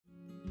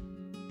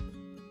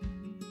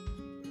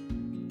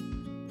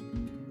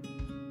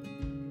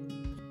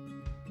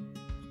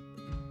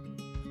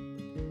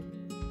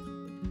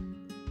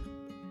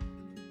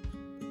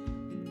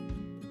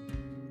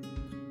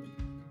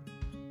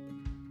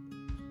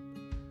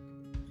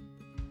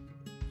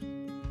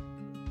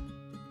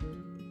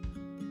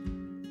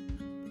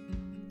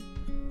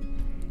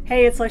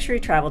Hey, it's Luxury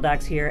Travel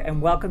Docs here,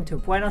 and welcome to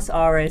Buenos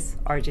Aires,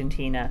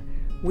 Argentina.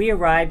 We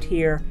arrived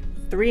here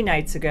 3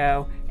 nights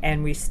ago,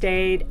 and we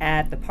stayed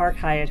at the Park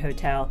Hyatt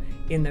Hotel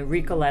in the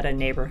Recoleta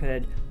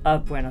neighborhood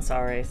of Buenos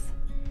Aires.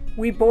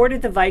 We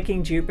boarded the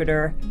Viking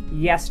Jupiter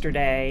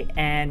yesterday,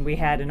 and we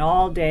had an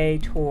all-day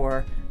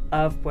tour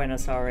of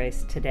Buenos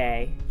Aires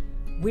today.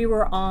 We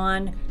were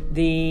on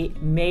the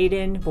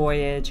maiden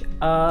voyage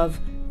of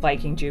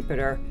Viking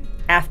Jupiter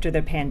after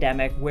the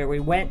pandemic, where we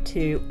went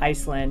to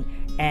Iceland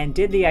and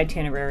did the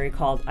itinerary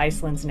called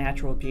Iceland's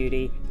Natural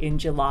Beauty in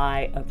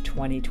July of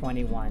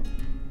 2021.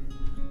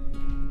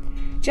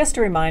 Just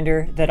a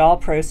reminder that all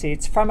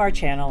proceeds from our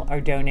channel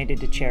are donated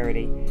to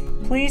charity.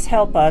 Please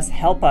help us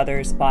help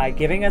others by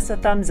giving us a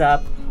thumbs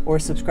up or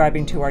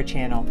subscribing to our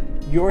channel.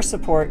 Your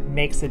support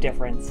makes a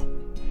difference.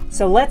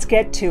 So let's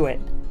get to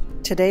it.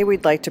 Today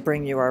we'd like to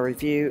bring you our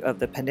review of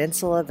the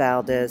Peninsula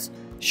Valdes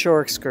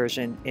shore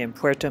excursion in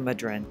Puerto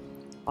Madryn.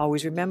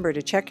 Always remember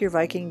to check your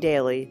Viking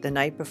Daily the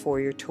night before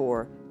your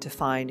tour to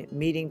find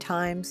meeting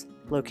times,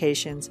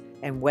 locations,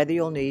 and whether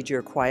you'll need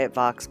your Quiet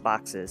Vox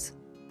boxes.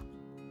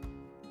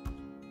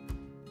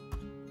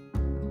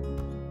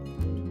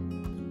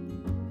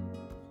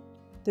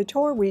 The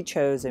tour we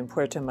chose in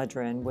Puerto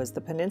Madryn was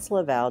the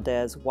Peninsula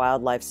Valdes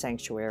Wildlife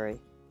Sanctuary.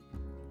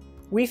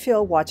 We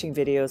feel watching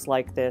videos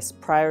like this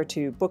prior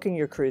to booking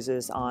your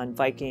cruises on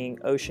Viking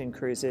Ocean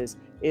cruises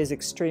is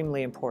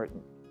extremely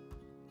important.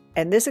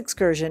 And this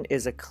excursion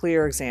is a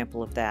clear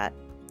example of that.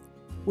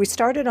 We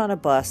started on a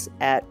bus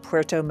at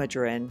Puerto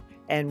Madryn,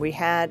 and we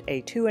had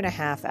a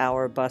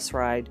 2.5-hour bus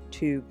ride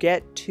to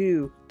get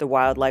to the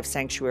wildlife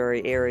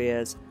sanctuary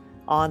areas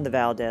on the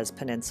Valdes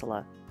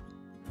Peninsula.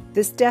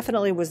 This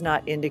definitely was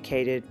not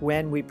indicated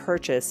when we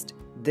purchased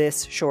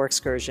this shore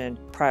excursion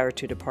prior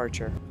to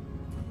departure.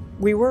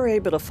 We were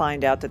able to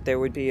find out that there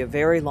would be a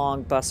very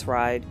long bus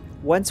ride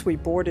once we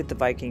boarded the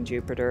Viking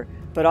Jupiter,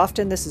 but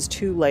often this is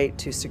too late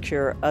to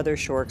secure other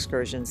shore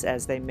excursions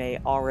as they may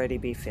already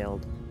be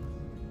filled.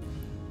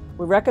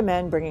 We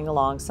recommend bringing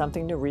along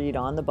something to read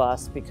on the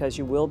bus because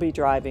you will be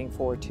driving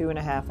for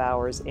 2.5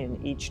 hours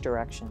in each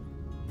direction.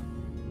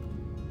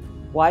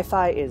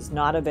 Wi-Fi is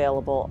not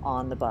available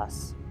on the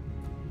bus.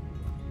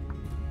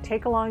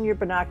 Take along your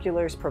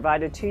binoculars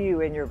provided to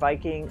you in your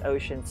Viking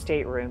Ocean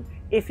stateroom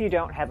if you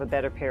don't have a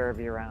better pair of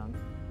your own.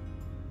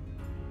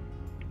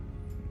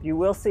 You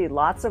will see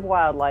lots of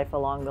wildlife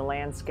along the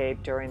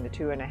landscape during the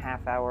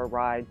 2.5-hour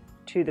ride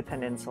to the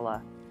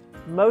peninsula.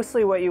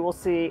 Mostly what you will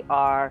see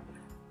are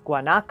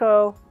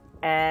guanaco,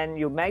 and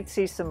you might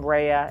see some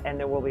rhea, and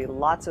there will be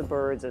lots of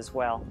birds as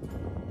well.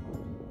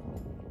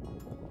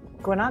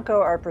 Guanaco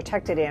are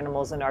protected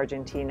animals in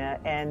Argentina,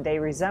 and they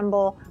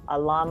resemble a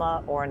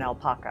llama or an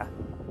alpaca.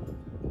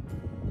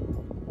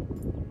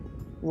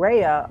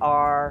 Rhea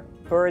are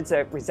birds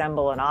that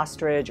resemble an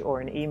ostrich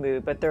or an emu,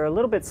 but they're a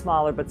little bit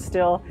smaller, but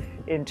still,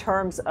 in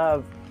terms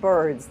of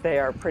birds, they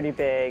are pretty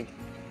big,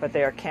 but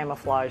they are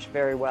camouflaged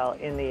very well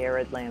in the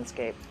arid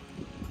landscape.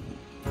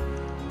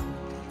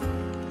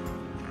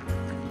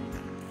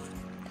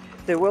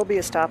 There will be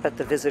a stop at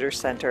the visitor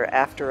center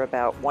after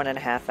about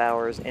 1.5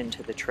 hours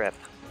into the trip.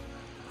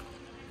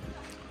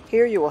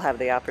 Here you will have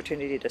the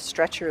opportunity to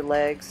stretch your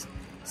legs,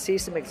 see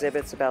some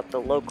exhibits about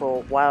the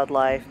local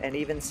wildlife, and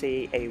even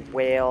see a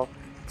whale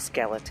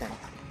skeleton.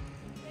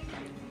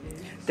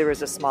 There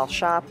is a small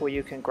shop where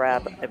you can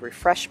grab a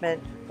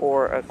refreshment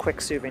or a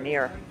quick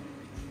souvenir.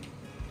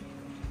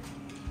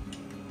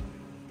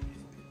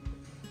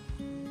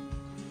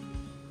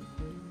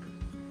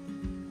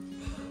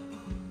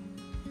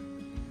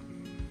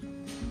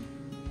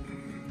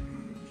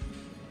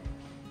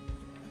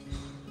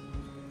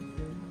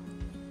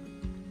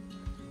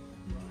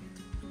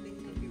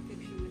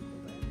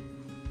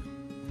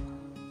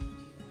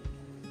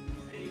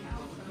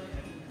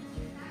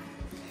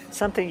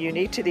 Something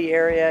unique to the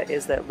area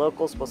is that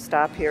locals will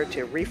stop here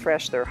to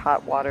refresh their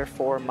hot water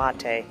for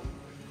mate.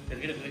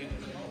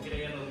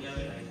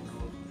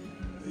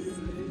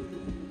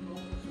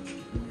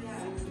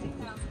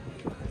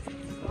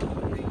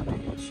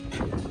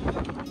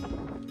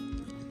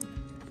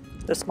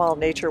 The small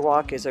nature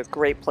walk is a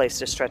great place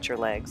to stretch your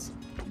legs.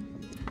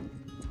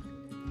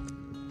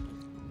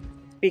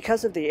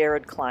 Because of the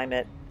arid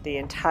climate, the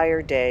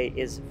entire day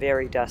is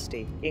very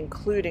dusty,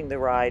 including the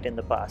ride in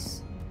the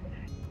bus.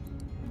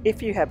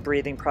 If you have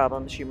breathing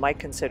problems, you might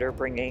consider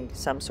bringing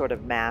some sort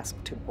of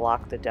mask to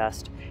block the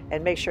dust,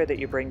 and make sure that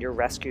you bring your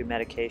rescue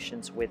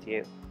medications with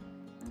you.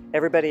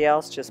 Everybody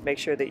else, just make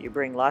sure that you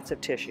bring lots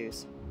of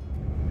tissues.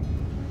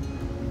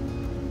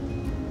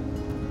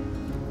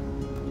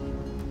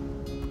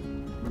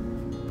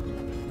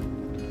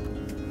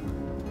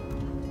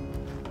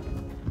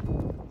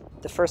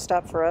 The first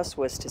stop for us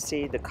was to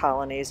see the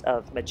colonies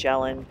of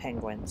Magellan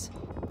penguins.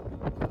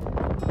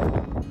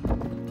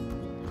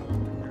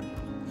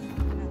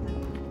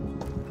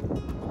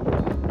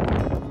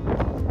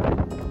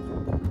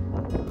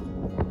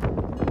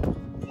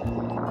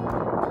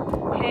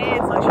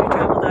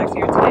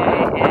 Here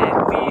today,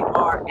 and we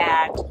are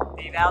at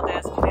the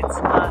Valdes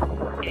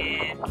Peninsula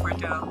in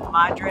Puerto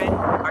Madryn,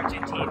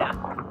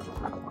 Argentina.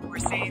 We're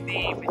seeing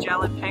the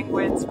Magellan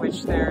penguins,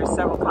 which there are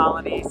several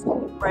colonies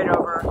right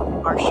over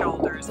our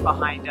shoulders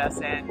behind us,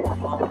 and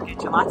we'll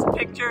get you lots of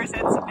pictures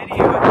and some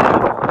video of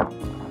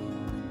them.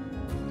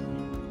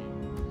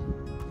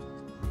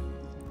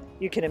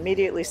 You can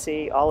immediately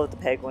see all of the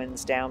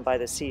penguins down by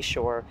the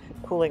seashore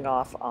cooling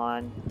off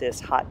on this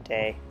hot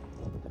day.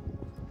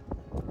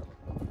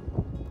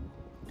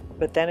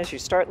 But then as you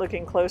start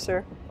looking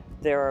closer,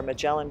 there are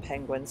Magellan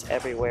penguins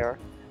everywhere.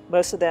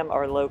 Most of them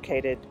are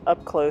located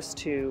up close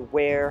to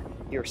where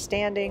you're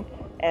standing,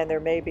 and there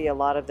may be a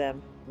lot of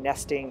them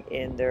nesting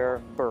in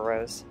their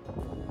burrows.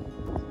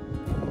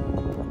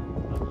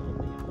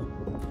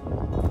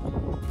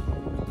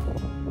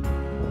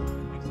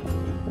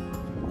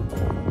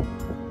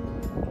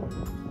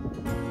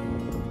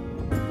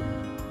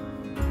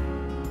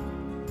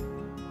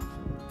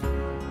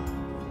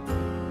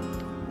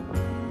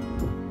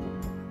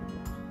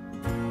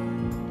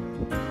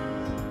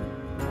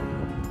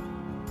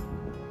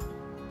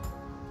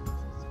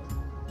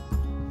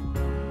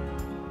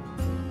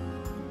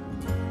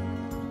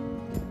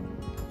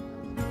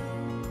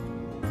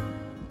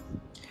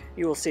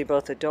 You will see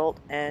both adult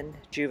and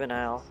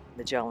juvenile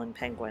Magellan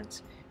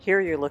penguins.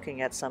 Here you're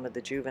looking at some of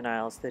the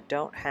juveniles that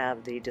don't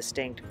have the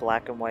distinct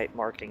black and white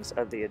markings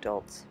of the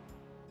adults.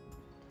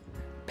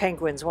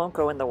 Penguins won't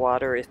go in the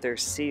water if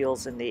there's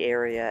seals in the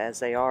area, as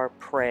they are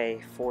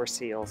prey for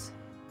seals.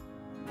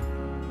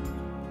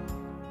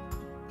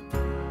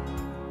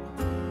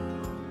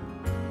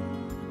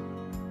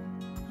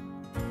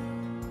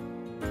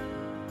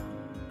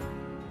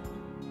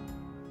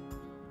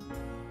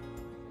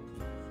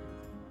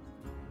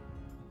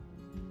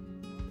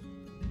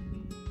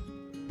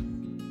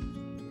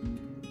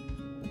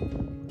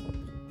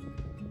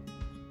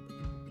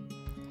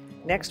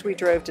 Next, we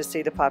drove to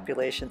see the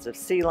populations of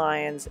sea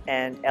lions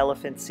and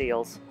elephant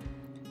seals.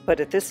 But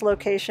at this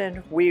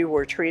location, we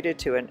were treated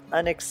to an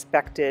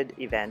unexpected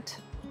event.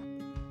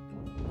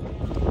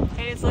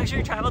 Hey, it's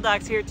Luxury Travel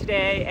Docs here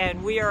today,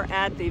 and we are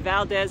at the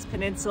Valdes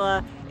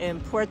Peninsula in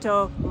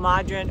Puerto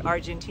Madryn,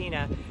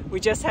 Argentina.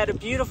 We just had a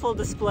beautiful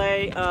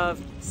display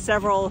of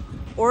several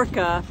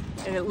orca,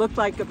 and it looked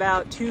like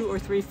about 2 or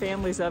 3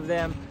 families of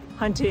them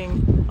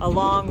hunting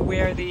along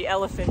where the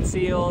elephant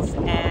seals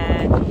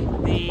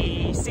and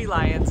the sea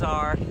lions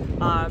are.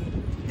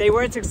 They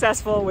weren't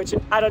successful, which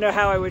I don't know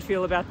how I would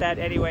feel about that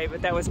anyway,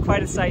 but that was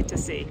quite a sight to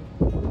see.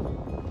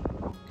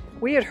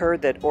 We had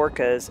heard that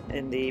orcas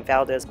in the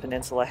Valdes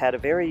Peninsula had a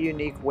very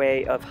unique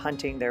way of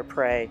hunting their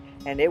prey,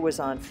 and it was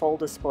on full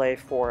display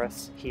for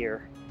us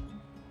here.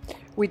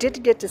 We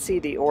did get to see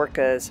the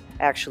orcas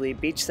actually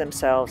beach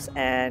themselves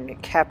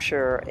and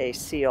capture a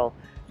seal,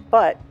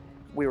 but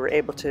we were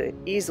able to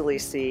easily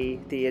see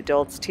the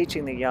adults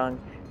teaching the young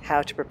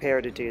how to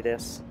prepare to do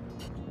this.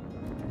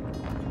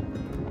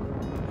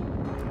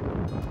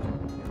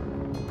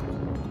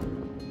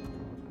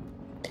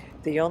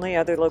 The only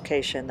other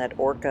location that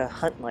orca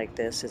hunt like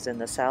this is in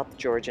the South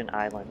Georgian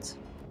Islands.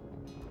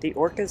 The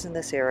orcas in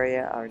this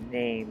area are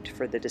named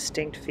for the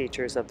distinct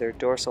features of their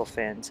dorsal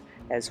fins,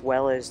 as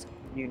well as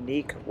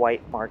unique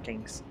white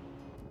markings.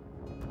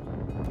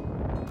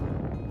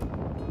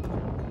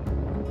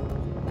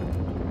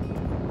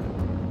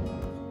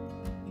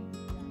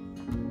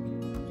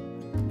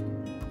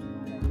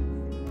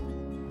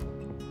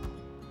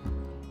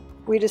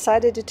 We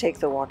decided to take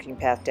the walking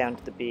path down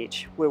to the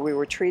beach, where we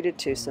were treated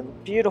to some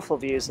beautiful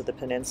views of the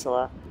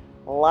peninsula,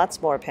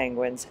 lots more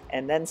penguins,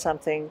 and then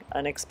something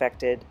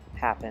unexpected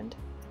happened.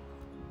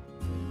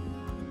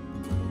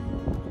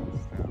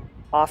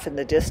 Off in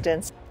the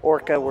distance,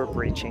 orca were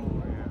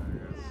breaching.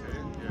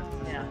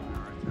 Yeah.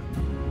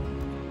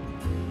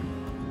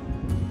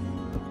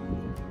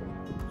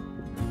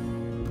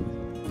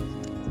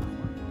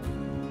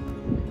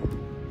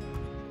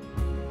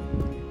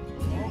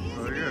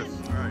 Oh, there it is.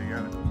 All right, you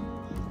got it.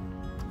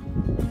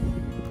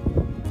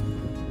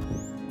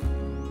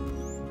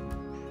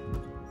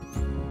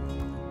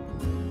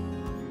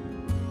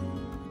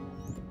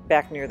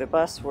 Back near the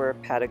bus were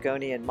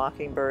Patagonian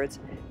mockingbirds,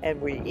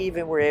 and we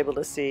even were able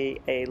to see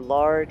a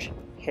large,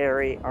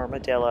 hairy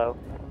armadillo,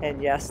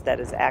 and yes, that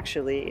is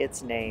actually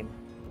its name.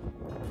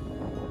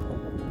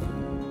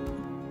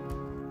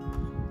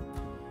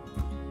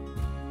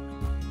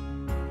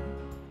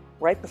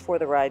 Right before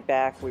the ride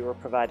back, we were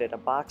provided a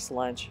boxed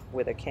lunch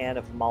with a can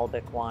of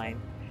Malbec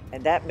wine,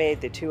 and that made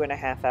the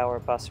 2.5-hour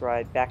bus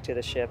ride back to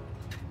the ship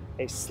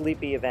a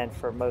sleepy event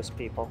for most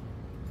people.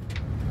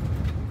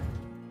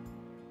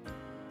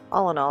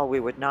 All in all, we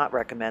would not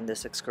recommend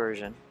this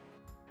excursion.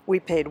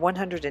 We paid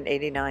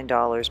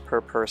 $189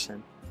 per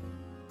person.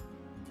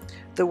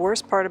 The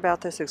worst part about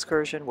this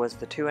excursion was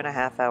the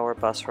 2.5-hour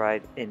bus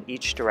ride in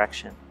each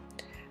direction.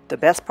 The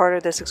best part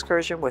of this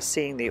excursion was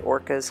seeing the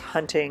orcas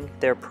hunting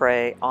their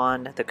prey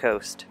on the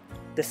coast.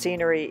 The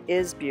scenery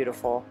is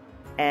beautiful,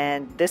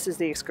 and this is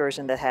the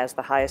excursion that has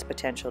the highest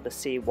potential to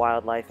see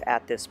wildlife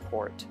at this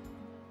port.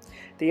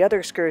 The other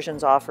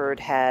excursions offered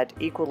had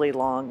equally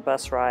long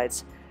bus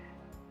rides,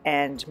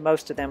 and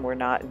most of them were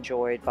not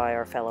enjoyed by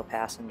our fellow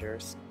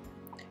passengers.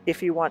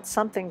 If you want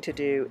something to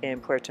do in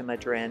Puerto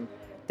Madryn,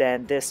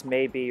 then this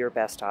may be your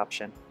best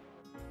option.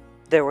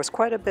 There was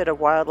quite a bit of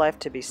wildlife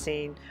to be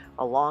seen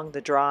along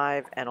the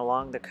drive and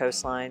along the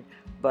coastline,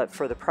 but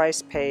for the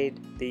price paid,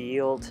 the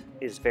yield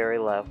is very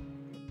low.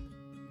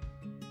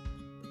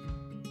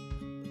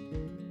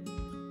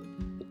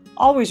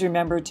 Always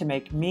remember to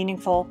make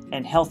meaningful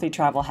and healthy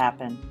travel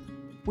happen.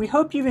 We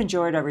hope you've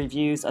enjoyed our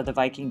reviews of the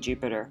Viking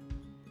Jupiter.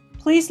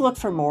 Please look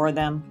for more of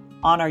them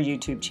on our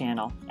YouTube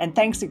channel, and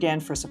thanks again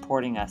for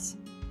supporting us.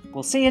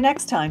 We'll see you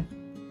next time.